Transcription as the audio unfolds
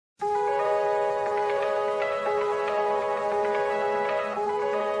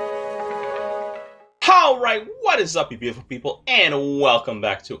Alright, what is up, you beautiful people, and welcome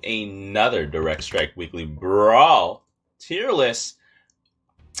back to another Direct Strike Weekly Brawl tier list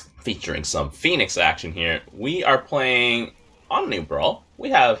featuring some Fenix action here. We are playing on a new Brawl.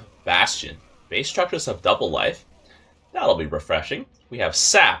 We have Bastion. Base structures have double life. That'll be refreshing. We have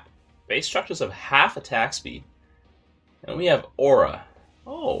Sap. Base structures have half attack speed. And we have Aura.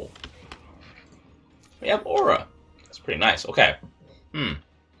 Oh. We have Aura. That's pretty nice. Okay.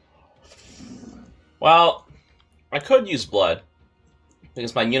 Well, I could use Blood,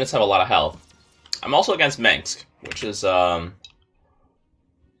 because my units have a lot of health. I'm also against Mengsk, which is, I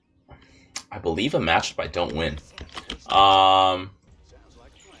believe a matchup I don't win.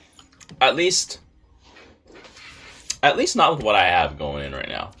 At least not with what I have going in right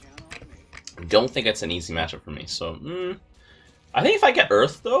now. I don't think it's an easy matchup for me, so, I think if I get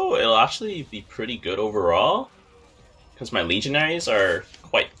Earth, though, it'll actually be pretty good overall, because my Legionaries are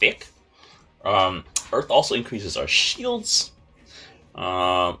quite thick. Earth also increases our shields,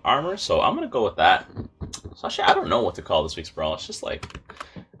 armor, so I'm gonna go with that. So actually, I don't know what to call this week's brawl. It's just like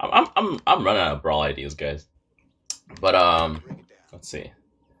I'm running out of brawl ideas, guys. But let's see.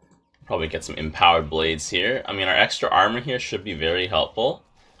 Probably get some empowered blades here. I mean, our extra armor here should be very helpful.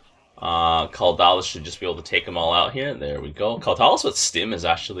 Kaldalis should just be able to take them all out here. There we go. Kaldalis with Stim is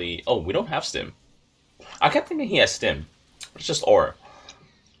actually... Oh, we don't have Stim. I kept thinking he has Stim. It's just Aura.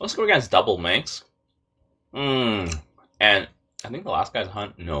 Let's go against double Manx. And I think the last guy's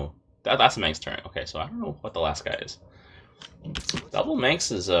Hunt. No, that's Manx turn. Okay, so I don't know what the last guy is. Double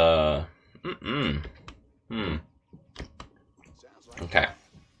Manx is Okay.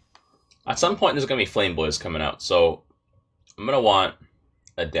 At some point, there's gonna be Flame Boys coming out, so I'm gonna want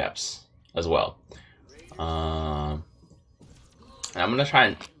Adepts as well. And I'm gonna try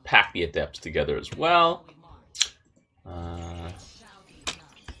and pack the Adepts together as well.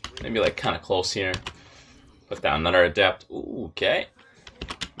 Maybe like kind of close here. Put down another Adept. Ooh, okay.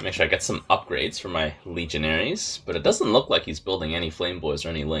 Make sure I get some upgrades for my Legionaries. But it doesn't look like he's building any Flame Boys or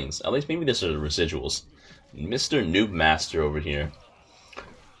any Lings. At least maybe these are the residuals. Mr. Noob Master over here.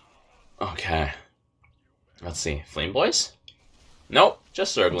 Okay. Let's see. Flame Boys? Nope,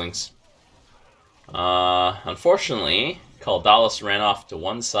 just Zerglings. Unfortunately, Kaldalis ran off to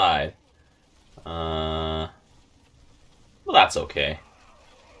one side. Well, that's okay.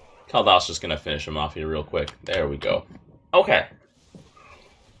 Kaldalis just gonna finish him off here real quick. There we go. Okay.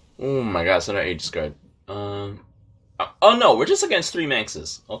 Oh my god, it's another Aegis Guard. Oh no, we're just against 3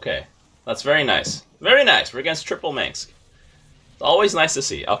 Manxes. Okay. That's very nice. Very nice. We're against triple Manx. It's always nice to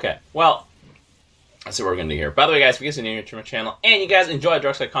see. Okay. Well, let's see what we're gonna do here. By the way, guys, if you guys are new to my channel and you guys enjoy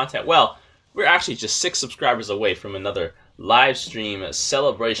Direct Strike content, well, we're actually just 6 subscribers away from another live stream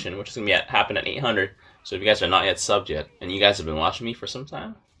celebration, which is gonna happen at 800. So if you guys are not yet subbed yet, and you guys have been watching me for some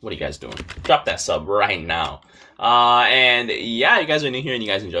time, what are you guys doing? Drop that sub right now. And yeah, you guys are new here and you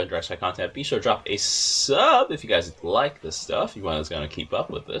guys enjoy Direct Strike content, be sure to drop a sub if you guys like this stuff. You want to keep up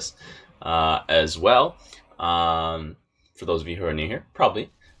with this as well. For those of you who are new here,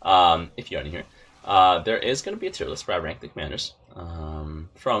 probably, if you are new here, there is going to be a tier list where I rank the commanders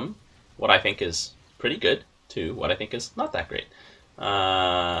from what I think is pretty good to what I think is not that great.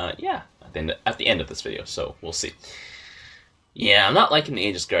 Yeah, at the end of this video, so we'll see. Yeah, I'm not liking the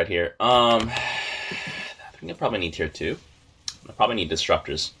Aegis Guard here. I think I probably need tier 2. I probably need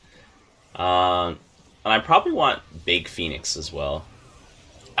disruptors. And I probably want big Fenix as well.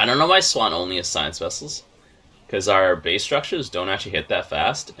 I don't know why Swan only has science vessels, because our base structures don't actually hit that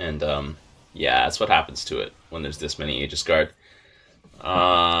fast, and yeah, that's what happens to it when there's this many Aegis Guard.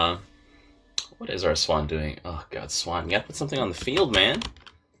 What is our Swan doing? Oh god, Swan, you gotta put something on the field, man.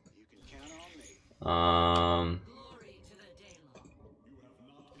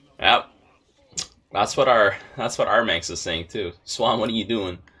 Yep. That's what our Manx is saying too. Swan, what are you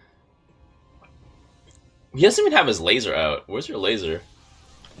doing? He doesn't even have his laser out. Where's your laser?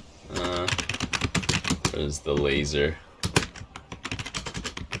 Where's the laser?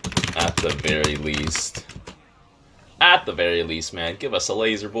 At the very least. At the very least, man. Give us a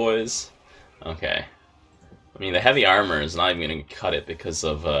laser, boys. Okay. I mean, the heavy armor is not even gonna cut it because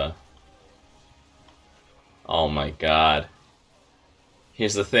of oh my god.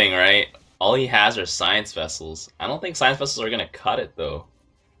 Here's the thing, right? All he has are science vessels. I don't think science vessels are gonna cut it, though.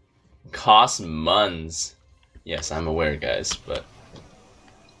 Cost muns. Yes, I'm aware, guys, but...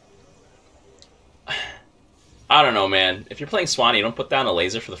 I don't know, man. If you're playing Swan, you don't put down a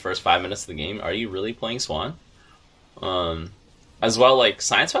laser for the first 5 minutes of the game. Are you really playing Swan? As well, like,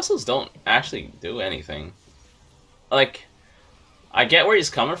 science vessels don't actually do anything. Like, I get where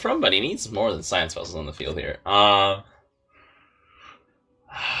he's coming from, but he needs more than science vessels on the field here.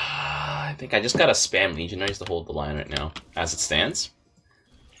 I think I just gotta spam Legionaries to hold the line right now, as it stands.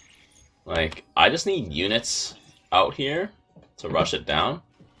 Like, I just need units out here to rush it down.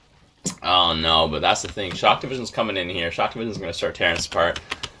 Oh no, but that's the thing. Shock Division's coming in here. Shock Division's gonna start tearing us apart.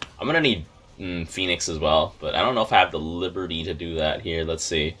 I'm gonna need Fenix as well, but I don't know if I have the liberty to do that here. Let's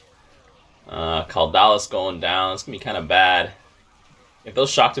see. Kaldalis going down. It's gonna be kind of bad. If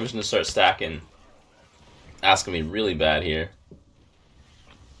those Shock Divisions start stacking, that's gonna be really bad here.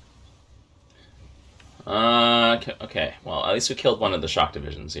 Okay, well, at least we killed one of the Shock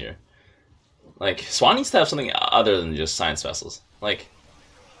Divisions here. Like, Swan needs to have something other than just Science Vessels. Like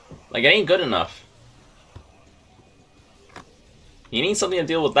it ain't good enough. You need something to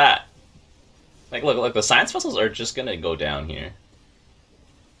deal with that. Like, look, the Science Vessels are just gonna go down here.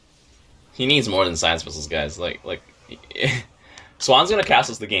 He needs more than Science Vessels, guys. Like, Swan's gonna cast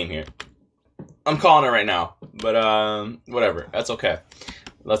us the game here. I'm calling it right now. But, whatever. That's okay.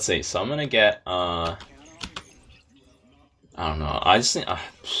 Let's see. So I'm gonna get, I don't know. I just need,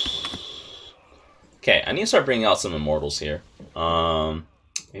 okay, I need to start bringing out some Immortals here.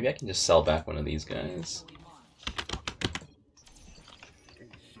 Maybe I can just sell back one of these guys.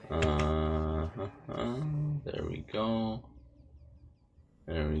 There we go.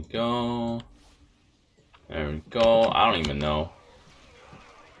 There we go. There we go. I don't even know.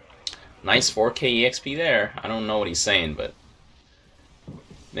 Nice 4K EXP there. I don't know what he's saying, but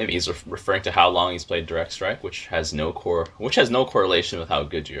maybe he's referring to how long he's played Direct Strike, which has no correlation with how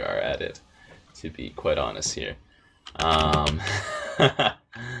good you are at it, to be quite honest here.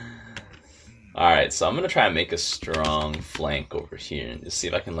 Alright, so I'm gonna try and make a strong flank over here and just see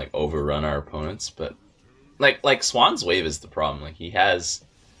if I can like overrun our opponents, but like Swan's Wave is the problem. Like, he has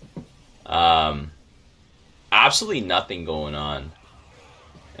absolutely nothing going on.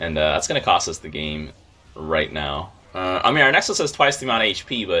 And that's gonna cost us the game right now. I mean, our Nexus has twice the amount of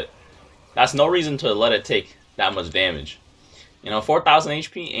HP, but that's no reason to let it take that much damage. You know, 4,000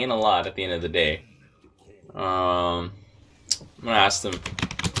 HP ain't a lot at the end of the day. I'm gonna ask them,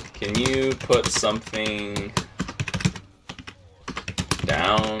 can you put something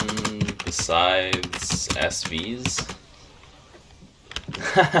down besides SVs?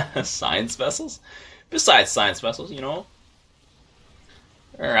 Science Vessels? Besides Science Vessels, you know?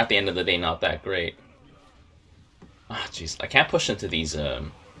 Or at the end of the day, not that great. Ah, jeez, I can't push into these. Okay,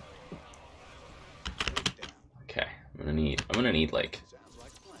 I'm gonna need like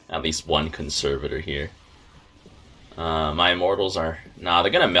at least one conservator here. My Immortals are they're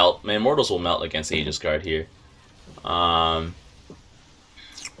gonna melt. My Immortals will melt against Aegis Guard here.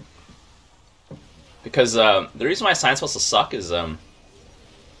 Because the reason why Science Vessels suck is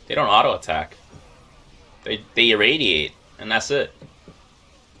they don't auto attack. They irradiate, and that's it.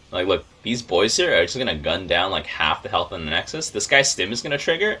 Like, look, these boys here are just gonna gun down like half the health on the Nexus. This guy's stim is gonna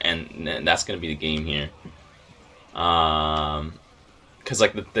trigger, and that's gonna be the game here. Because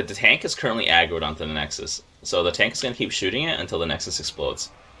like the tank is currently aggroed onto the Nexus, so the tank is gonna keep shooting it until the Nexus explodes.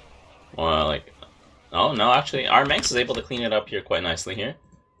 Or like, oh no, actually, our Manx is able to clean it up here quite nicely here.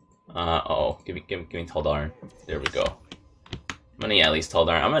 Give me Teldarin. There we go. I'm gonna need at least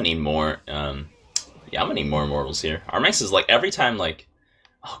Teldarin. I'm gonna need more. Yeah, I'm gonna need more Immortals here. Our Manx is like every time like.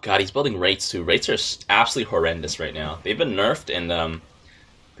 Oh god, he's building Wraiths too. Wraiths are absolutely horrendous right now. They've been nerfed, and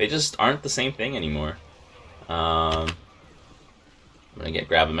they just aren't the same thing anymore. I'm gonna get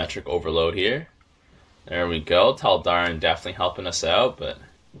Gravimetric Overload here. There we go. Teldarin definitely helping us out, but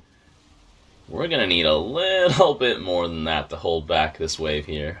we're gonna need a little bit more than that to hold back this wave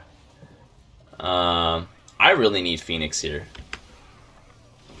here. I really need Fenix here.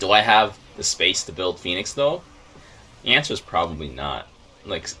 Do I have the space to build Fenix though? The answer is probably not.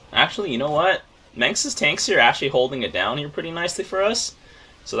 Like, actually, you know what? Manx's tanks here are actually holding it down here pretty nicely for us.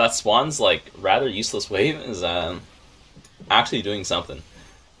 So that Swan's, like, rather useless wave is actually doing something.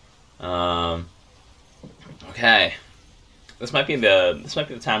 Okay. This might be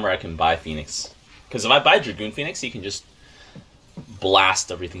the time where I can buy Fenix. Because if I buy Dragoon Fenix, you can just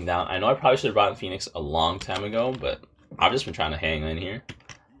blast everything down. I know I probably should have bought Fenix a long time ago, but I've just been trying to hang in here.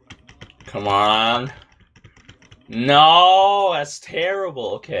 Come on. No, that's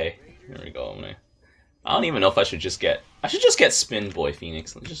terrible. Okay, here we go. I don't even know if I should just get. I should just get Spin Boy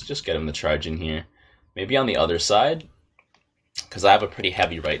Fenix. Let's just get him to charge in here. Maybe on the other side, because I have a pretty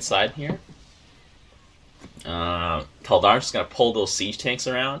heavy right side here. Teldarin's just gonna pull those siege tanks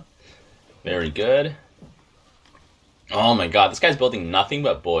around. Very good. Oh my god, this guy's building nothing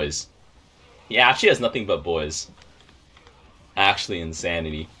but boys. He actually has nothing but boys. Actually,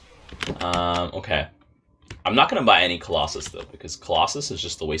 insanity. Okay. I'm not going to buy any Colossus, though, because Colossus is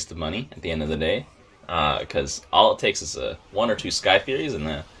just a waste of money at the end of the day. Because all it takes is 1 or 2 Sky Furies,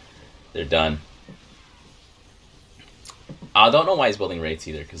 and They're done. I don't know why he's building Wraiths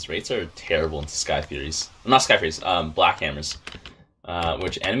either, because Wraiths are terrible into Sky Furies. Not Sky Furies, Black Hammers.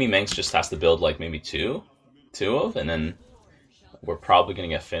 Which enemy Manx just has to build like maybe two of, and then we're probably going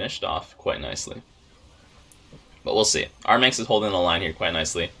to get finished off quite nicely. But we'll see. Our Manx is holding the line here quite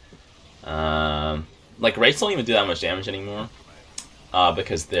nicely. Like, Wraiths don't even do that much damage anymore,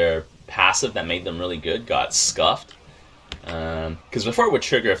 because their passive that made them really good got scuffed. Because before it would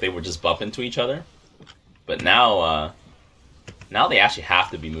trigger if they would just bump into each other. But now, now they actually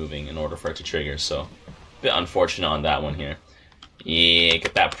have to be moving in order for it to trigger, so a bit unfortunate on that one here. Yeah,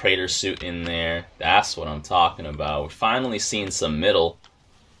 get that Praetor suit in there. That's what I'm talking about. We're finally seeing some middle.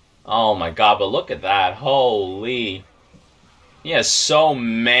 Oh my god, but look at that. Holy. He has so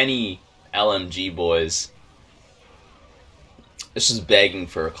many LMG boys. It's just begging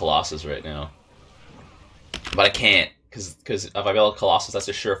for a Colossus right now. But I can't, because if I build a Colossus, that's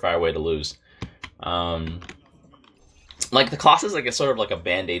a surefire way to lose. Like, the Colossus is like a sort of like a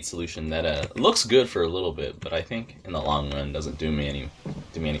band-aid solution that looks good for a little bit, but I think in the long run doesn't do me any.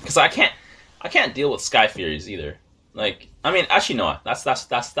 Because I can't deal with Sky Furies either. Like, I mean, actually no, that's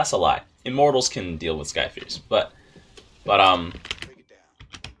a lie. Immortals can deal with Sky Furies, but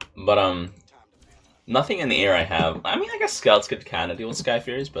nothing in the air I have. I mean, I guess Scouts could kind of deal with Sky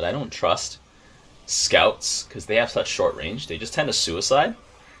Furies, but I don't trust Scouts because they have such short range. They just tend to suicide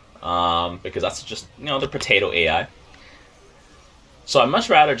because that's just, you know, the potato AI. So I'd much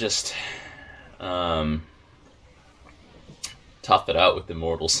rather just tough it out with the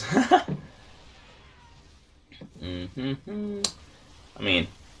Immortals. I mean,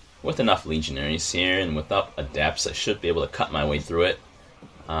 with enough Legionaries here and without Adepts, I should be able to cut my way through it.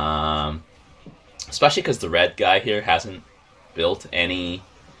 Especially because the red guy here hasn't built any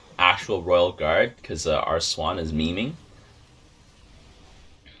actual Royal Guard because our Swan is memeing.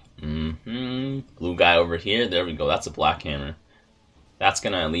 Blue guy over here, there we go, that's a Black Hammer. That's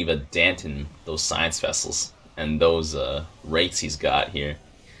going to leave a dent in those Science Vessels and those Wraiths he's got here.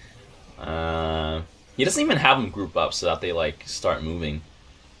 He doesn't even have them group up so that they like start moving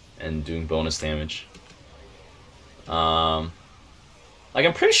and doing bonus damage. Like,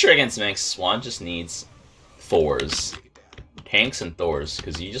 I'm pretty sure against Manx, Swan just needs Thors. Tanks and Thors,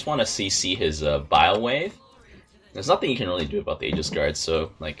 because you just want to CC his Bile Wave. There's nothing you can really do about the Aegis Guard,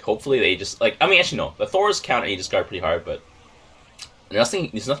 so, like, hopefully the Aegis... Like, I mean, actually, no. The Thors counter Aegis Guard pretty hard, but there's nothing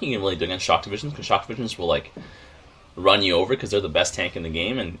you can really do against Shock Divisions, because Shock Divisions will, like, run you over, because they're the best tank in the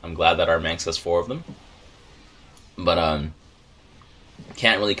game, and I'm glad that our Manx has 4 of them. But,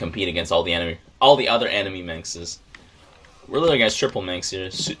 can't really compete against all the other enemy Manxes. We're literally against triple Manx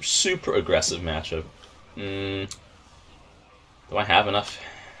here. Super aggressive matchup. Do I have enough?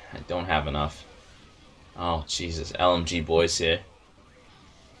 I don't have enough. Oh, Jesus. LMG boys here.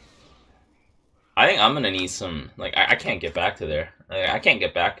 I think I'm going to need some... Like, I can't get back to there. I can't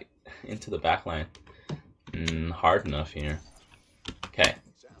get back into the back line. Hard enough here. Okay.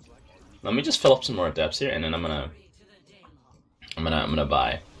 Let me just fill up some more Adepts here, and then I'm gonna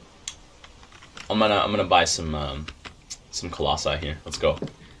buy... I'm gonna buy some Colossi here. Let's go.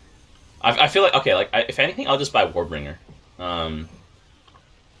 I feel like, okay, like, if anything, I'll just buy Warbringer.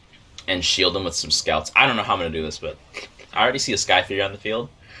 And shield them with some Scouts. I don't know how I'm going to do this, but I already see a Sky Fury on the field.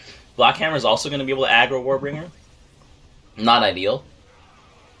 Black Hammer is also going to be able to aggro Warbringer. Not ideal.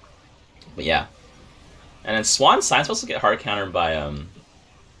 But yeah. And then Swan Science Vessels get hard countered by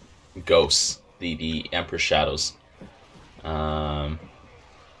Ghosts, the Emperor's Shadows.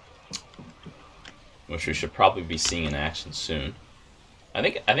 Which we should probably be seeing in action soon. I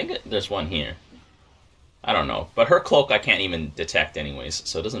think there's one here. I don't know, but her cloak I can't even detect anyways,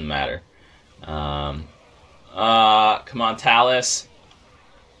 so it doesn't matter. Come on, Talus.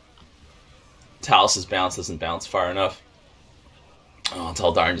 Talus's bounce doesn't bounce far enough. Oh,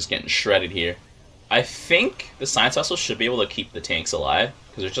 Teldarn just getting shredded here. I think the Science Vessels should be able to keep the tanks alive,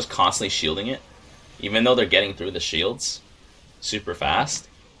 because they're just constantly shielding it, even though they're getting through the shields super fast.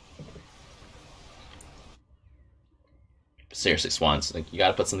 Seriously, Swans, like, you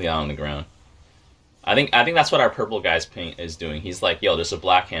gotta put something on the ground. I think that's what our purple guy's paint is doing. He's like, yo, there's a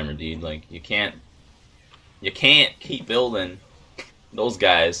Black Hammer, dude. Like, you can't keep building those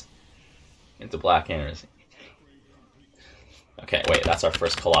guys into Black Hammers. Okay, wait, that's our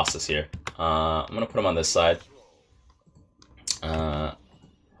first Colossus here. I'm gonna put him on this side. I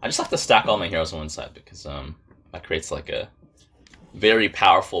just have to stack all my heroes on one side because that creates like a very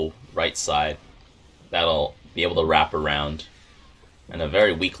powerful right side that'll be able to wrap around. And a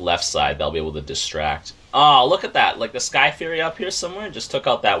very weak left side that'll be able to distract. Oh, look at that. Like, the Sky Fury up here somewhere just took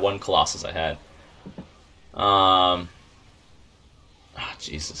out that one Colossus I had. Oh,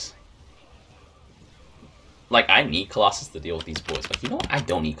 Jesus. Like, I need Colossus to deal with these boys. Like, you know what? I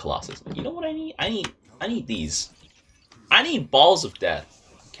don't need Colossus. But you know what I need? I need these. I need Balls of Death.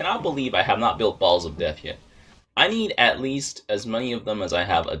 Cannot believe I have not built Balls of Death yet. I need at least as many of them as I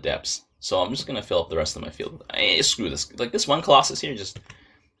have Adepts. So I'm just gonna fill up the rest of my field. Screw this. Like, this one Colossus here just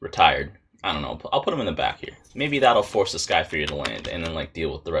retired. I don't know. I'll put him in the back here. Maybe that'll force the Sky Fury to land and then, like,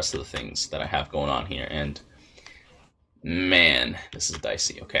 deal with the rest of the things that I have going on here. And, man, this is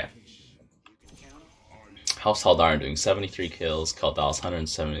dicey. Okay. How's Haldarin doing? 73 kills. Kaldalis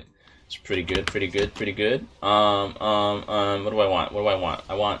 170. It's pretty good, pretty good, pretty good. What do I want? What do I want?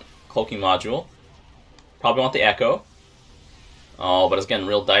 I want Cloaking Module. Probably want the Echo. Oh, but it's getting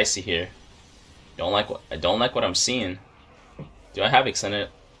real dicey here. I don't like what I'm seeing. Do I have Extended?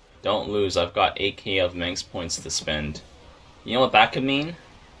 Don't lose. I've got 8k of Manx points to spend. You know what that could mean?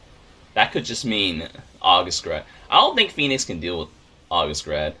 That could just mean August Grad. I don't think Fenix can deal with August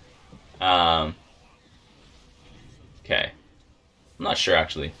Grad. Okay. I'm not sure,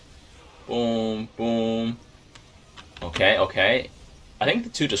 actually. Boom, boom. Okay, okay. I think the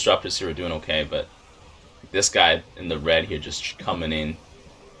two Disruptors here are doing okay, but this guy in the red here just coming in.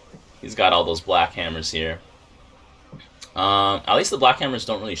 He's got all those Black Hammers here. At least the Black Hammers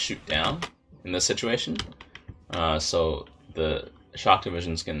don't really shoot down in this situation. So the Shock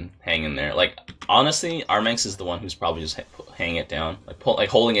Divisions can hang in there. Like, honestly, Armanx is the one who's probably just hanging it down. Like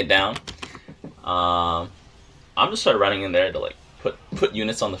holding it down. I'm just sort of running in there to, like, put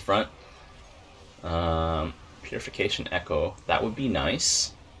units on the front. Purification Echo. That would be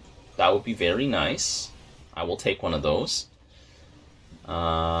nice. That would be very nice. I will take one of those.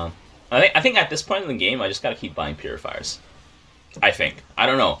 I think at this point in the game, I just gotta keep buying Purifiers. I think. I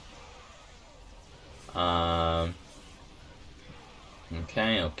don't know.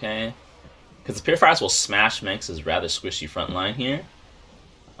 Okay, okay. Because the Purifiers will smash Manx's rather squishy front line here.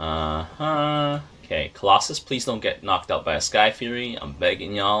 Okay, Colossus, please don't get knocked out by a Sky Fury. I'm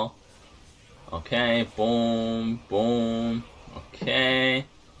begging y'all. Okay, boom, boom. Okay.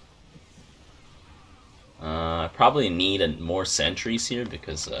 I probably need more sentries here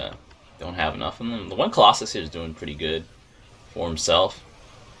because I don't have enough of them. The one Colossus here is doing pretty good for himself.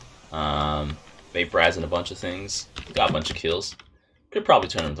 Vaporizing a bunch of things. Got a bunch of kills. Could probably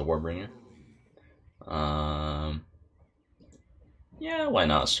turn him into Warbringer. Yeah, why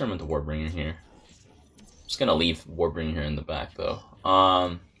not? Let's turn him into Warbringer here. Just gonna leave Warbringer here in the back though.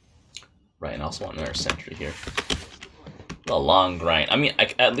 Right, and I also want another sentry here. A long grind. I mean,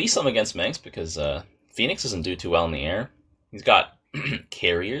 at least I'm against Manx because Fenix doesn't do too well in the air. He's got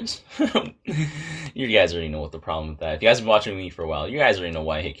carriers. You guys already know what the problem with that. If you guys have been watching me for a while, you guys already know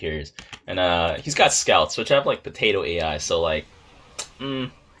why I hate carriers. And he's got scouts, which have like potato AI, so like,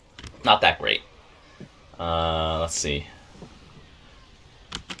 not that great. Let's see.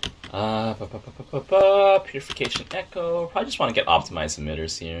 Purification Echo. Probably just want to get optimized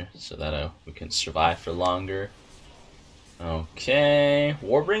emitters here so that we can survive for longer. Okay,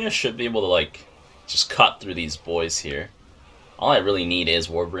 Warbringer should be able to like just cut through these boys here. All I really need is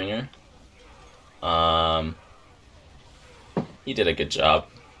Warbringer. He did a good job.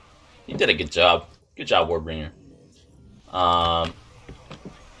 He did a good job. Good job, Warbringer.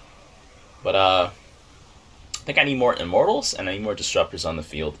 But I think I need more Immortals and I need more Disruptors on the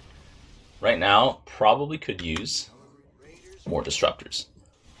field. Right now, probably could use more Disruptors.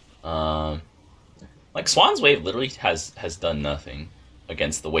 Like, Swan's Wave literally has done nothing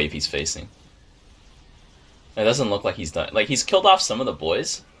against the wave he's facing. It doesn't look like he's done... Like, he's killed off some of the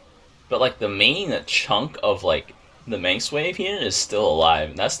boys, but, like, the main chunk of, like, the Manx wave here is still alive.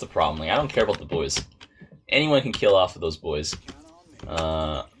 And that's the problem. Like, I don't care about the boys. Anyone can kill off of those boys.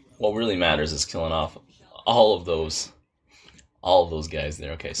 What really matters is killing off all of those guys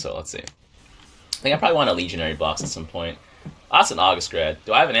there. Okay, so let's see. I think I probably want a Legionary box at some point. Oh, that's an August grad.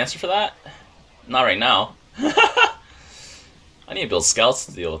 Do I have an answer for that? Not right now. I need to build scouts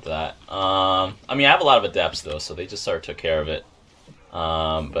to deal with that. I mean, I have a lot of Adepts, though, so they just sort of took care of it.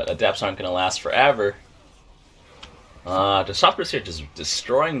 But Adepts aren't going to last forever. The Shoppers here just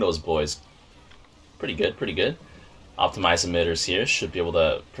destroying those boys. Pretty good, pretty good. Optimize emitters here. Should be able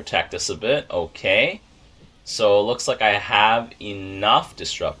to protect us a bit. Okay. So it looks like I have enough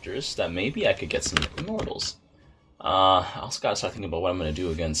Disruptors that maybe I could get some Immortals. I also gotta start thinking about what I'm gonna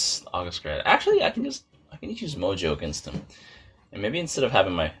do against August Grad. Actually, I can just use Mojo against him. And maybe instead of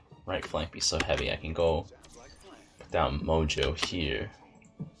having my right flank be so heavy, I can go put down Mojo here.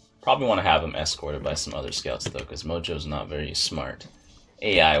 Probably want to have him escorted by some other scouts though, because Mojo's not very smart,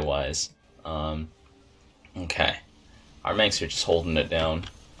 AI-wise. Okay, our Manx here just holding it down.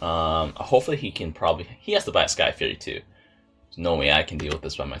 Hopefully he can he has to buy a Sky Fury too. There's no way I can deal with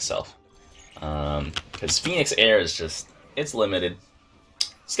this by myself. Because Phoenix Air is just, it's limited.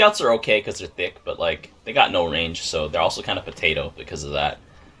 Scouts are okay because they're thick, but like they got no range, so they're also kind of potato because of that.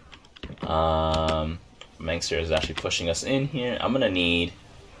 Mangster is actually pushing us in here. I'm gonna need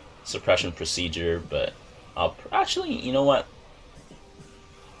suppression procedure, but I'll actually, you know what?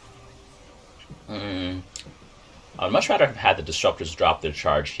 I'd much rather have had the disruptors drop their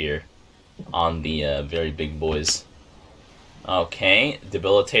charge here on the very big boys. Okay,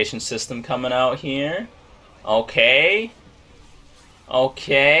 debilitation system coming out here. Okay.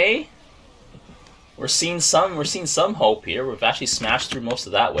 Okay. We're seeing some hope here. We've actually smashed through most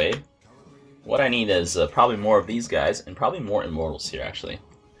of that wave. What I need is probably more of these guys, and probably more immortals here, actually.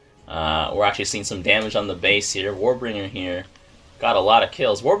 We're actually seeing some damage on the base here. Warbringer here got a lot of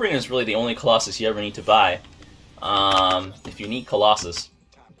kills. Warbringer is really the only Colossus you ever need to buy. If you need Colossus,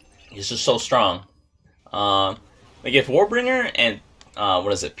 he's just so strong. Like if Warbringer and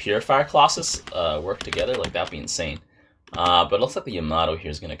what is it, Purifier Colossus work together, like that'd be insane. But it looks like the Yamato here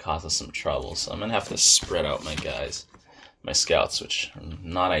is going to cause us some trouble, so I'm going to have to spread out my guys, my scouts, which are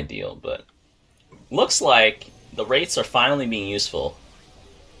not ideal, but looks like the rates are finally being useful.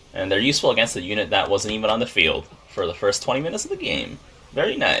 And they're useful against a unit that wasn't even on the field for the first 20 minutes of the game.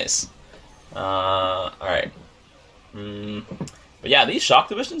 Very nice. Alright. But yeah, these shock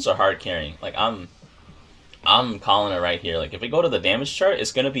divisions are hard carrying. Like, I'm calling it right here. Like, if we go to the damage chart,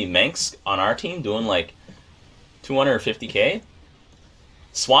 it's going to be Manx on our team doing, like, 250k.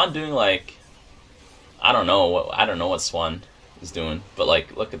 Swan doing, like, I don't know what Swan is doing. But,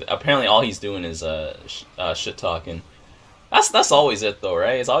 like, look at apparently all he's doing is shit talking. That's always it though,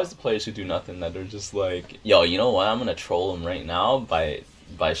 right? It's always the players who do nothing that are just like, yo, you know what? I'm gonna troll them right now by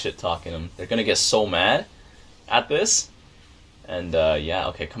shit talking them. They're gonna get so mad at this, and yeah,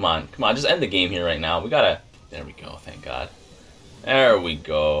 okay, come on, just end the game here right now. We gotta. There we go. Thank God. There we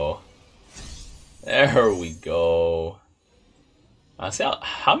go. There we go. See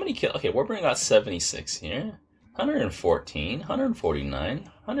how many kills? Okay, Warbringer got 76 here, 114, 149,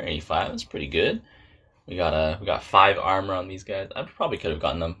 185. That's pretty good. We got 5 armor on these guys. I probably could have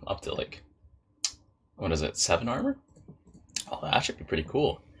gotten them up to like, what is it, 7 armor? Oh, that should be pretty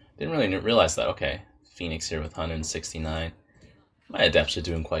cool. Didn't really realize that. Okay, Phoenix here with 169. My adepts are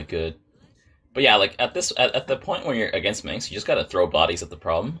doing quite good. But yeah, like at the point where you're against Manx, you just gotta throw bodies at the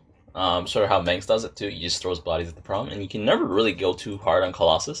problem. Sort of how Manx does it too. You just throws bodies at the problem, and you can never really go too hard on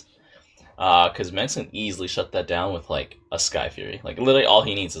Colossus. Because Manx can easily shut that down with, like, a Sky Fury. Like, literally all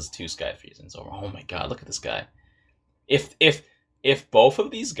he needs is 2 Sky Furies, and it's over. Oh my god, look at this guy. If both of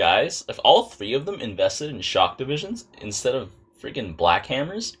these guys, if all 3 of them invested in shock divisions instead of freaking Black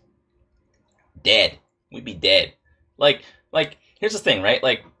Hammers, dead. We'd be dead. Like, here's the thing, right?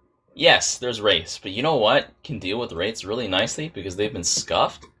 Like, yes, there's Wraiths, but you know what can deal with Wraiths really nicely because they've been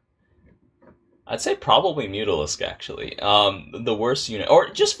scuffed? I'd say probably Mutalisk, actually. The worst unit. Or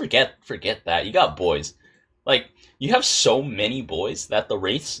just forget that. You got boys. Like, you have so many boys that the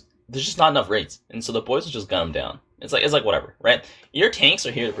Wraiths, there's just not enough Wraiths. And so the boys will just gun them down. It's like whatever, right? Your tanks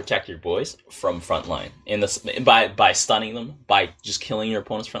are here to protect your boys from frontline. By stunning them, by just killing your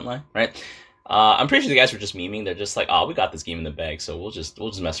opponent's frontline, right? I'm pretty sure the guys were just memeing. They're just like, oh, we got this game in the bag, so we'll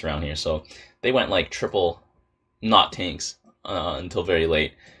just mess around here. So they went like triple not tanks until very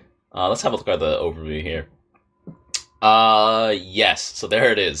late. Let's have a look at the overview here. Yes, so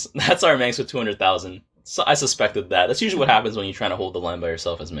there it is. That's our Manx with 200,000. So I suspected that. That's usually what happens when you're trying to hold the line by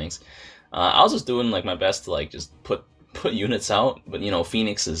yourself as Manx. I was just doing like my best to like just put units out, but you know,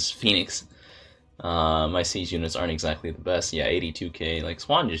 Phoenix is Phoenix. My siege units aren't exactly the best. Yeah, 82k. Like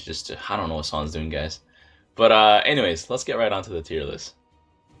Swan is just I don't know what Swan's doing, guys. But anyways, let's get right onto the tier list.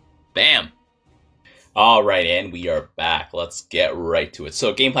 Bam. Alright, and we are back. Let's get right to it.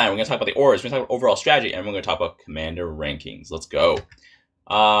 So, game plan, we're going to talk about the auras, we're going to talk about overall strategy, and we're going to talk about commander rankings. Let's go.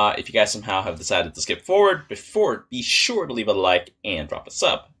 If you guys somehow have decided to skip forward, be sure to leave a like and drop a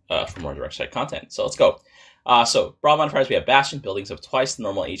sub for more Direct Strike content. So, let's go. So, Brawl modifiers, we have Bastion, buildings of twice the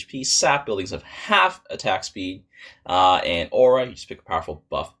normal HP, Sap, buildings of half attack speed, and Aura, you just pick a powerful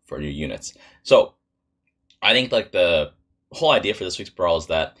buff for your units. So, I think like the whole idea for this week's Brawl is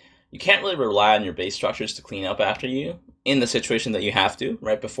that you can't really rely on your base structures to clean up after you in the situation that you have to,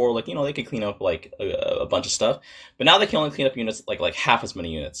 right? Before, like, you know, they could clean up, like, a bunch of stuff. But now they can only clean up units, like half as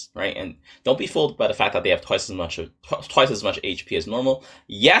many units, right? And don't be fooled by the fact that they have twice as much HP as normal.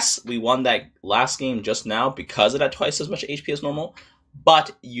 Yes, we won that last game just now because it had twice as much HP as normal.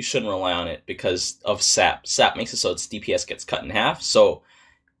 But you shouldn't rely on it because of Sap. Sap makes it so its DPS gets cut in half. So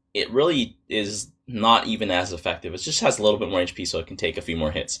it really is not even as effective. It just has a little bit more HP, so it can take a few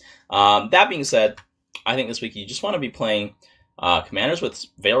more hits. That being said, I think this week you just want to be playing Commanders with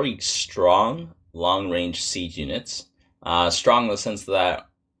very strong long-range siege units. Strong in the sense that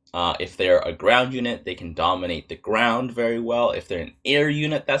if they're a ground unit, they can dominate the ground very well. If they're an air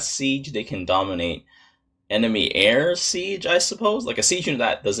unit that's siege, they can dominate enemy air siege, I suppose. Like a siege unit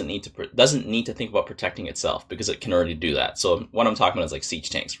that doesn't need to think about protecting itself because it can already do that. So what I'm talking about is like siege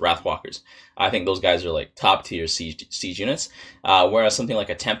tanks, Wrathwalkers. I think those guys are like top tier siege units. Whereas something like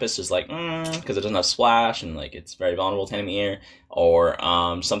a Tempest is like because it doesn't have splash and like it's very vulnerable to enemy air, or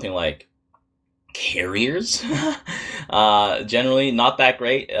something like carriers. Generally not that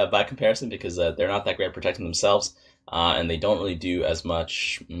great by comparison because they're not that great at protecting themselves, and they don't really do as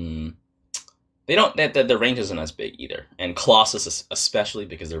much. The range isn't as big either, and Colossus especially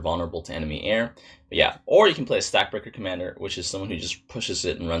because they're vulnerable to enemy air. But yeah, or you can play a Stackbreaker commander, which is someone who just pushes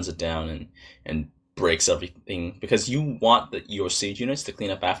it and runs it down and breaks everything because you want your siege units to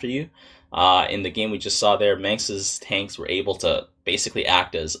clean up after you. In the game we just saw there, Manx's tanks were able to basically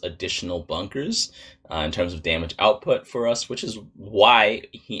act as additional bunkers in terms of damage output for us, which is why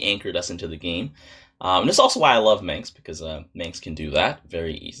he anchored us into the game. And it's also why I love Manx, because Manx can do that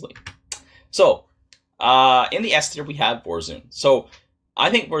very easily. So, in the S tier, we have Warzone. So, I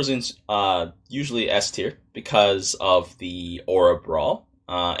think Warzone's usually S tier because of the aura brawl.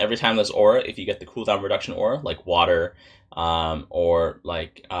 Every time there's aura, if you get the cooldown reduction aura, like water, or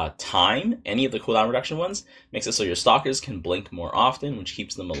like time, any of the cooldown reduction ones, makes it so your stalkers can blink more often, which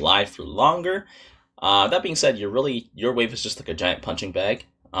keeps them alive for longer. That being said, your wave is just like a giant punching bag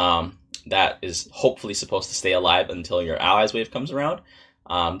that is hopefully supposed to stay alive until your allies' wave comes around.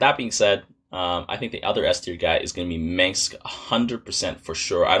 That being said, I think the other S tier guy is going to be Manx 100% for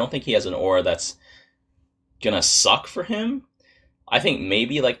sure. I don't think he has an aura that's going to suck for him. I think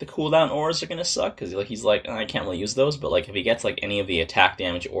maybe like the cooldown auras are going to suck because like he's like, I can't really use those. But like if he gets like any of the attack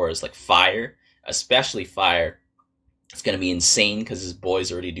damage auras like fire, especially fire, it's going to be insane because his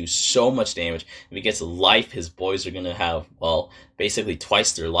boys already do so much damage. If he gets life, his boys are going to have, well, basically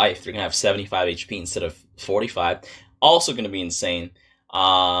twice their life. They're going to have 75 HP instead of 45. Also going to be insane.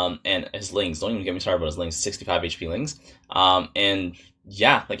 And his lings, don't even get me started about his lings, 65 HP lings. And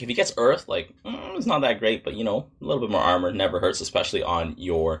yeah, like if he gets earth, like it's not that great, but you know, a little bit more armor never hurts, especially on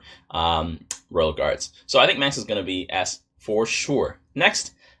your royal guards. So I think Max is going to be S for sure.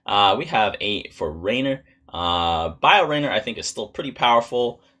 Next, we have A for Raynor. Bio Raynor I think is still pretty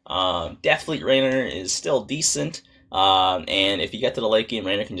powerful. Death Fleet Raynor is still decent. And if you get to the late game,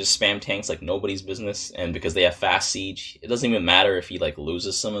 Raynor can just spam tanks like nobody's business, and because they have fast siege, it doesn't even matter if he like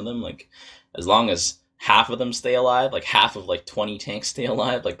loses some of them. Like as long as half of them stay alive, like half of like 20 tanks stay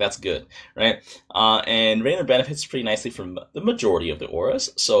alive, like that's good, right? And Raynor benefits pretty nicely from the majority of the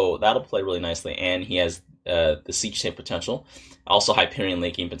auras, so that'll play really nicely. And he has the siege tank potential. Also, Hyperion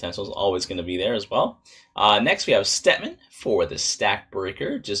late game potential is always going to be there as well. Next, we have Stetman for the Stack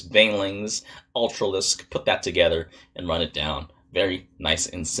Breaker. Just Banelings, Ultralisk, put that together and run it down. Very nice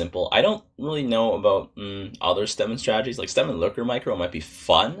and simple. I don't really know about other Stetman strategies. Like Stetman Lurker Micro might be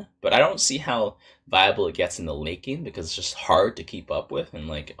fun, but I don't see how viable it gets in the late game because it's just hard to keep up with, and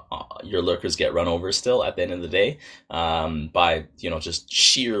like your Lurkers get run over still at the end of the day by, you know, just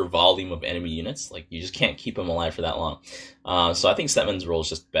sheer volume of enemy units. Like you just can't keep them alive for that long. So I think Stetman's role is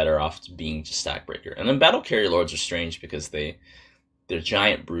just better off being just Stack Breaker. And then Battle Carrier Lords are strange because they're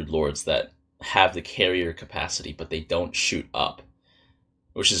giant brood lords that have the carrier capacity, but they don't shoot up,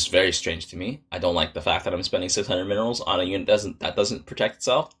 which is very strange to me. I don't like the fact that I'm spending 600 minerals on a unit that doesn't protect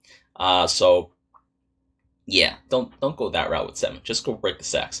itself. So yeah, don't go that route with Stetman. Just go break the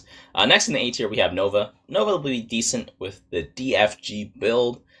stacks. Next in the A tier, we have Nova. Nova will be decent with the DFG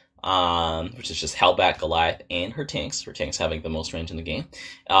build, which is just Hellbat, Goliath, and her tanks. Her tanks having the most range in the game.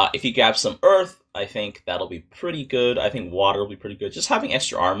 If you grab some Earth, I think that'll be pretty good. I think Water will be pretty good. Just having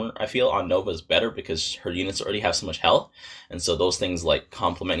extra armor, I feel, on Nova is better because her units already have so much health. And so those things, like,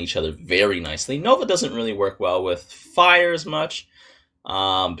 complement each other very nicely. Nova doesn't really work well with Fire as much.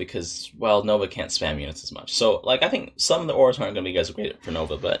 Because, well, Nova can't spam units as much. So, like, I think some of the auras aren't going to be as great for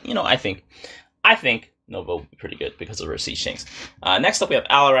Nova, but, you know, I think Nova will be pretty good because of her siege tanks. Next up, we have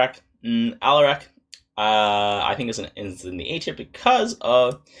Alarak. Alarak, I think is in the A tier because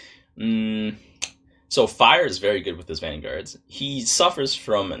of... So Fire is very good with his Vanguards. He suffers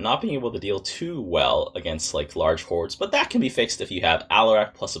from not being able to deal too well against like large hordes, but that can be fixed if you have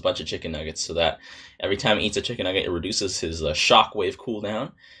Alarak plus a bunch of chicken nuggets, so that every time he eats a chicken nugget, it reduces his shockwave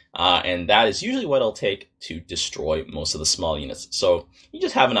cooldown, and that is usually what it'll take to destroy most of the small units. So you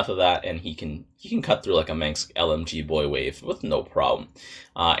just have enough of that, and he can cut through like a Manx LMG boy wave with no problem.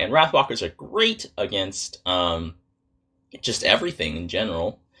 And Wrathwalkers are great against just everything in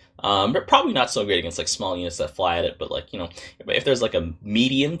general. But probably not so great against like small units that fly at it. But like, you know, if there's like a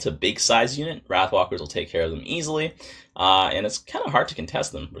medium to big size unit, Wrathwalkers will take care of them easily. And it's kind of hard to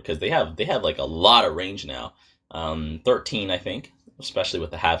contest them because they have like a lot of range now. 13, I think, especially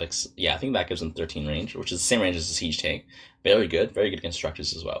with the Havocs. Yeah, I think that gives them 13 range, which is the same range as the Siege Tank. Very good against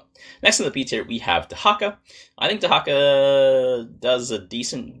structures as well. Next in the B tier, we have Dehaka. I think Dehaka does a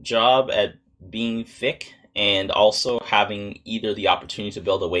decent job at being thick and also having either the opportunity to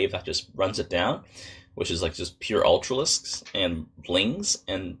build a wave that just runs it down, which is like just pure Ultralisks and Blings,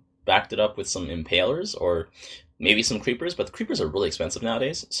 and backed it up with some Impalers or maybe some Creepers, but the Creepers are really expensive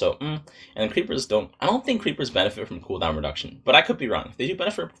nowadays, so, and Creepers I don't think Creepers benefit from cooldown reduction, but I could be wrong. If they do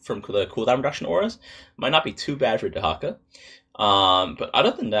benefit from the cooldown reduction auras, might not be too bad for Dehaka. But other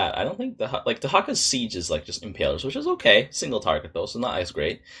than that, I don't think Dehaka's Siege is like just Impalers, which is okay, single target though, so not as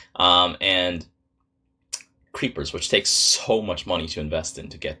great, and Creepers, which takes so much money to invest in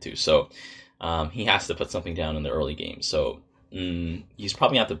to get to, so, he has to put something down in the early game, so, he's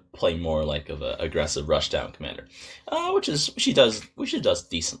probably have to play more like of an aggressive rushdown commander, which he does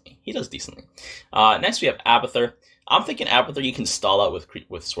decently. He does decently. Next we have Abathur. I'm thinking Abathur you can stall out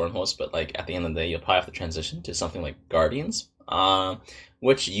with Swarmhost, but like at the end of the day you'll probably have to transition to something like Guardians,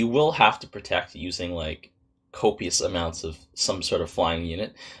 which you will have to protect using like copious amounts of some sort of flying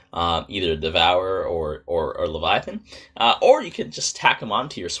unit, either Devour or Leviathan, or you could just tack them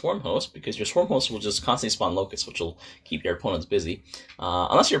onto your Swarm Host, because your Swarm Host will just constantly spawn Locusts, which will keep your opponents busy.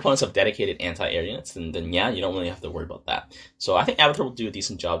 Unless your opponents have dedicated anti-air units, then yeah, you don't really have to worry about that. So I think Avatar will do a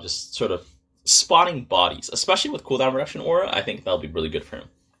decent job just sort of spawning bodies, especially with cooldown reduction aura. I think that'll be really good for him.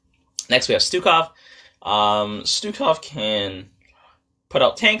 Next we have Stukov. Stukov can put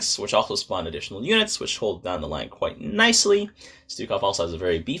out tanks, which also spawn additional units, which hold down the line quite nicely. Stukov also has a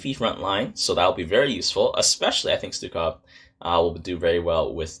very beefy front line, so that'll be very useful, especially I think Stukov will do very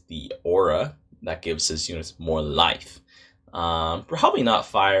well with the aura that gives his units more life. Probably not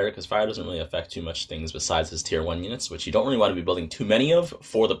fire, because fire doesn't really affect too much things besides his tier 1 units, which you don't really want to be building too many of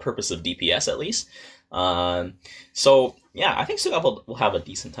for the purpose of DPS at least. So yeah, I think Stukov will have a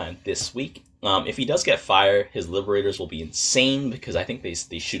decent time this week. If he does get fire, his Liberators will be insane, because I think they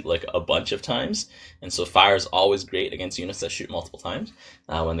shoot like a bunch of times, and so fire is always great against units that shoot multiple times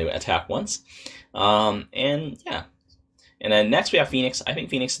when they attack once. And yeah. And then next we have Fenix. I think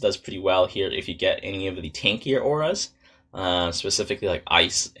Fenix does pretty well here if you get any of the tankier auras, specifically like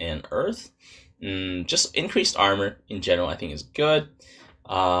Ice and Earth. Just increased armor in general I think is good,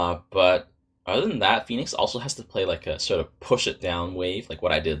 but other than that, Fenix also has to play like a sort of push it down wave, like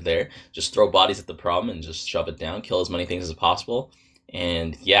what I did there. Just throw bodies at the problem and just shove it down, kill as many things as possible.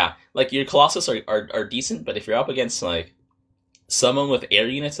 And yeah, like your Colossus are decent, but if you're up against like someone with air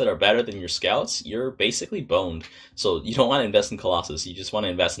units that are better than your scouts, you're basically boned. So you don't want to invest in Colossus. You just want to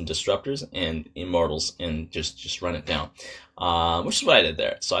invest in Disruptors and Immortals and just run it down, which is what I did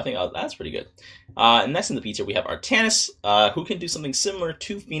there. So I think that's pretty good. And next in the B tier, we have Artanis, who can do something similar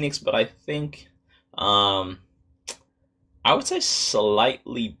to Fenix, but I think I would say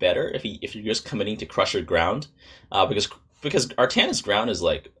slightly better if you're just committing to Crusher Ground, because Artanis Ground is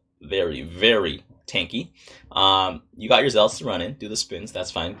like very, very tanky. You got your Zealots to run in, do the spins,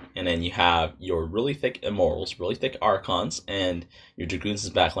 that's fine, and then you have your really thick Immortals, really thick Archons, and your Dragoons'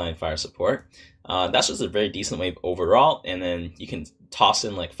 backline fire support. That's just a very decent wave overall, and then you can toss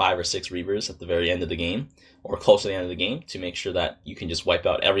in like 5 or 6 Reavers at the very end of the game, or close to the end of the game, to make sure that you can just wipe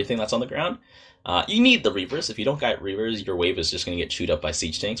out everything that's on the ground. You need the Reavers. If you don't got Reavers, your wave is just going to get chewed up by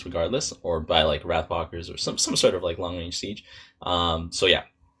Siege Tanks regardless, or by like Wrathwalkers, or some sort of like long-range siege. So yeah.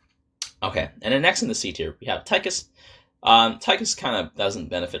 Okay, and then next in the C tier, we have Tychus. Tychus kind of doesn't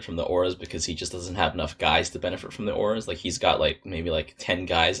benefit from the auras because he just doesn't have enough guys to benefit from the auras. Like, he's got like maybe like 10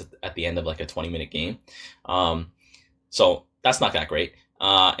 guys at the end of like a 20-minute game. So that's not that great.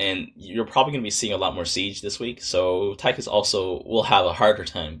 And you're probably going to be seeing a lot more Siege this week, so Tychus also will have a harder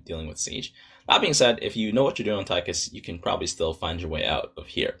time dealing with Siege. That being said, if you know what you're doing on Tychus, you can probably still find your way out of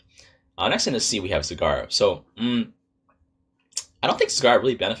here. Next in the C, we have Zagara. So, I don't think Zagara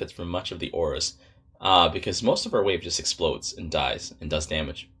really benefits from much of the auras, because most of her wave just explodes and dies and does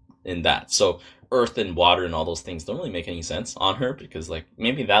damage in that. So earth and water and all those things don't really make any sense on her, because like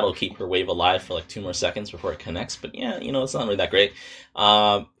maybe that'll keep her wave alive for like 2 more seconds before it connects, but yeah, you know, it's not really that great.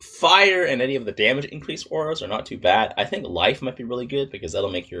 Fire and any of the damage increase auras are not too bad. I think life might be really good, because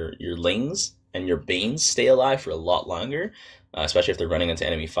that'll make your Lings and your Banes stay alive for a lot longer, especially if they're running into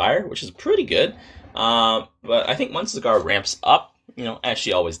enemy fire, which is pretty good. But I think once Zagara ramps up, you know, as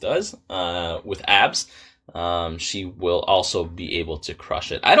she always does, with abs, she will also be able to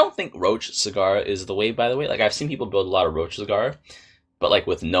crush it. I don't think Roach Zagara is the way, by the way. Like, I've seen people build a lot of Roach Zagara, but like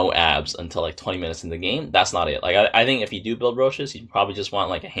with no abs until like 20 minutes in the game, that's not it. Like I think if you do build Roaches, you probably just want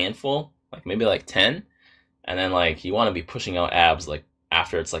like a handful, like maybe like 10, and then like you want to be pushing out abs like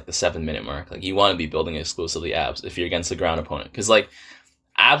after it's like the 7-minute mark. Like you want to be building exclusively abs if you're against a ground opponent, because like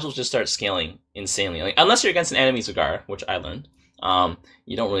abs will just start scaling insanely. Like unless you're against an enemy Zagara, which I learned,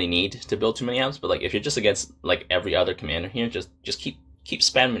 you don't really need to build too many abs. But like if you're just against like every other commander here, just keep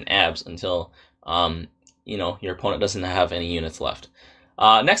spamming abs until you know, your opponent doesn't have any units left.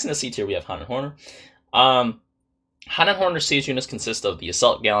 Next in the C tier we have Han and Horner. Han and Horner siege units consist of the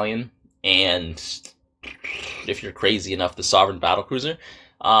Assault Galleon and, if you're crazy enough, the Sovereign Battlecruiser.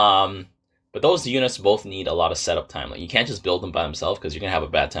 But those units both need a lot of setup time. Like you can't just build them by themselves because you're gonna have a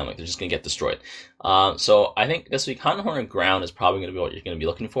bad time. Like they're just gonna get destroyed. So I think this week Han and Horner ground is probably gonna be what you're gonna be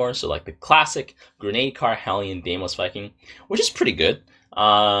looking for. So like the classic Grenade Car Hellion Daemos Viking, which is pretty good.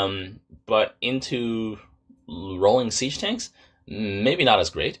 But into rolling siege tanks, maybe not as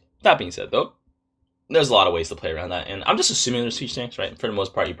great. That being said, though, there's a lot of ways to play around that, and I'm just assuming there's siege tanks, right? For the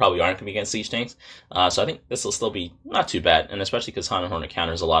most part, you probably aren't going to be against siege tanks, so I think this will still be not too bad, and especially because Han and Horner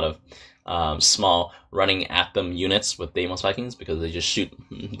counters a lot of small running at them units with Deimos Vikings because they just shoot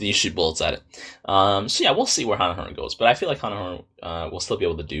bullets at it. So yeah, we'll see where Han and Horner goes, but I feel like Han and Horner will still be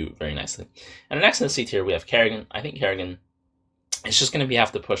able to do very nicely. And next in the C tier, we have Kerrigan. I think Kerrigan is just going to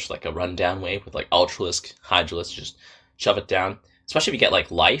have to push like a rundown wave with like Ultralisk, Hydralisk, just shove it down. Especially if you get like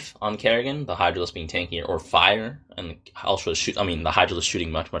life on Kerrigan, the Hydralisk being tankier, or fire, and the Hydralisk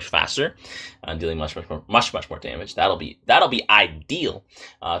shooting much faster, and dealing much more damage. That'll be ideal,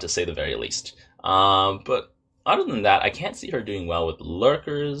 to say the very least. But other than that, I can't see her doing well with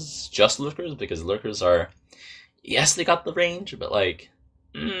Lurkers, just Lurkers, because Lurkers are, yes, they got the range, but like,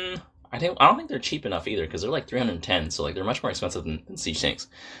 I don't think they're cheap enough either, because they're like 310, so like they're much more expensive than siege tanks.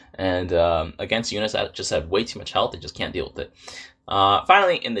 And against units that just have way too much health, they just can't deal with it.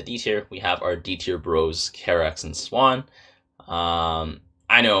 Finally, in the D tier, we have our D tier bros, Karax and Swan.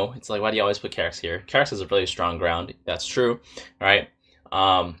 I know, it's like, why do you always put Karax here? Karax is a really strong ground, that's true, right?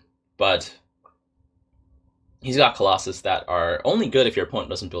 But he's got Colossus that are only good if your opponent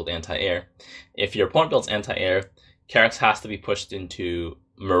doesn't build anti-air. If your opponent builds anti-air, Karax has to be pushed into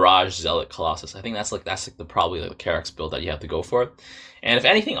Mirage Zealot Colossus. I think that's probably the Karax build that you have to go for. And if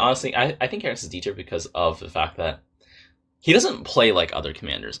anything, honestly, I think Karax is D tier because of the fact that he doesn't play like other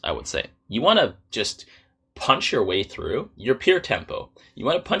commanders, I would say. You want to just punch your way through your pure tempo. You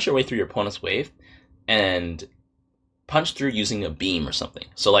want to punch your way through your opponent's wave and punch through using a beam or something.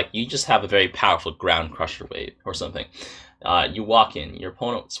 So like you just have a very powerful ground crusher wave or something. You walk in, your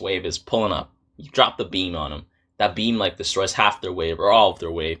opponent's wave is pulling up. You drop the beam on them. That beam like destroys half their wave or all of their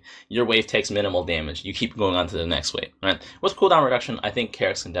wave. Your wave takes minimal damage. You keep going on to the next wave, right? With cooldown reduction, I think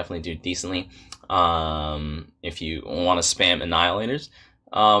Karax can definitely do decently if you want to spam Annihilators.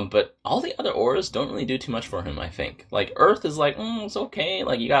 But all the other auras don't really do too much for him, I think. Like Earth is like, it's okay.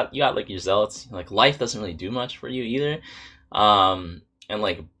 Like you got like your Zealots. Like Life doesn't really do much for you either. And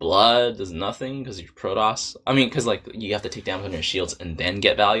like Blood does nothing because you're Protoss. I mean, because like you have to take damage on your shields and then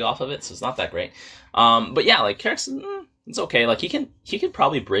get value off of it, so it's not that great. But yeah, like Karax, it's okay. Like he can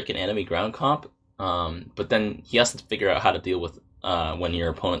probably break an enemy ground comp, but then he has to figure out how to deal with when your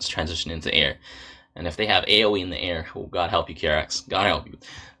opponents transition into air. And if they have AoE in the air, oh, God help you, Karax. God help you.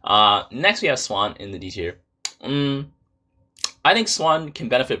 Next we have Swan in the D tier. I think Swan can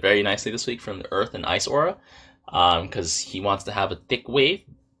benefit very nicely this week from the Earth and Ice aura. Because he wants to have a thick wave,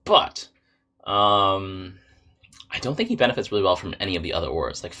 but I don't think he benefits really well from any of the other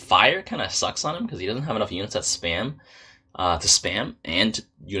auras. Like Fire kind of sucks on him because he doesn't have enough units that spam to spam, and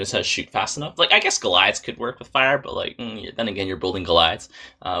units that shoot fast enough. Like I guess Goliaths could work with Fire, but like then again you're building Goliaths,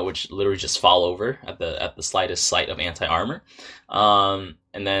 which literally just fall over at the slightest sight of anti-armor, and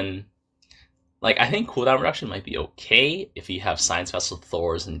then. Like, I think cooldown reduction might be okay if you have Science Vessel,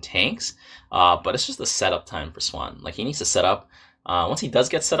 Thors, and tanks, but it's just the setup time for Swan. Like, he needs to set up. Once he does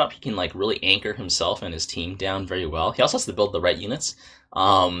get set up, he can, like, really anchor himself and his team down very well. He also has to build the right units.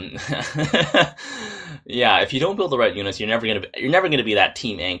 Yeah, if you don't build the right units, you're never gonna be that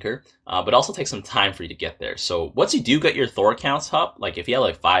team anchor, but it also takes some time for you to get there. So, once you do get your Thor counts up, like, if you have,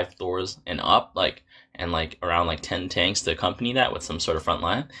 like, 5 Thors and up, like, and, like, around, like, 10 tanks to accompany that with some sort of front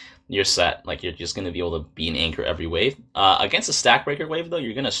line, you're set. Like, you're just going to be able to be an anchor every wave. Against a stack breaker wave, though,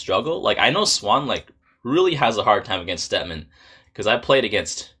 you're going to struggle. Like, I know Swan, like, really has a hard time against Stetman, because I played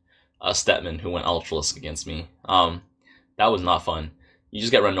against a Stetman who went Ultralisk against me. That was not fun. You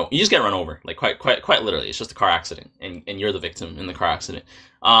just get run over. Like, quite literally. It's just a car accident, and you're the victim in the car accident.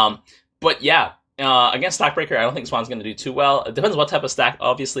 But, yeah. Against Stackbreaker, I don't think Swan's going to do too well. It depends what type of stack.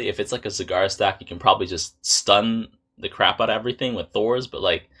 Obviously, if it's like a Zagara stack, you can probably just stun the crap out of everything with Thors, but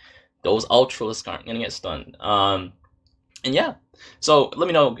like those Ultralisks aren't gonna get stunned. And yeah, so let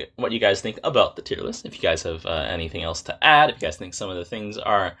me know what you guys think about the tier list. If you guys have anything else to add, if you guys think some of the things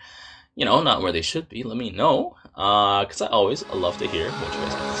are, you know, not where they should be, let me know. Because I always love to hear what you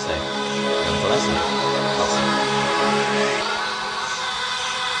guys have to say. And until next time.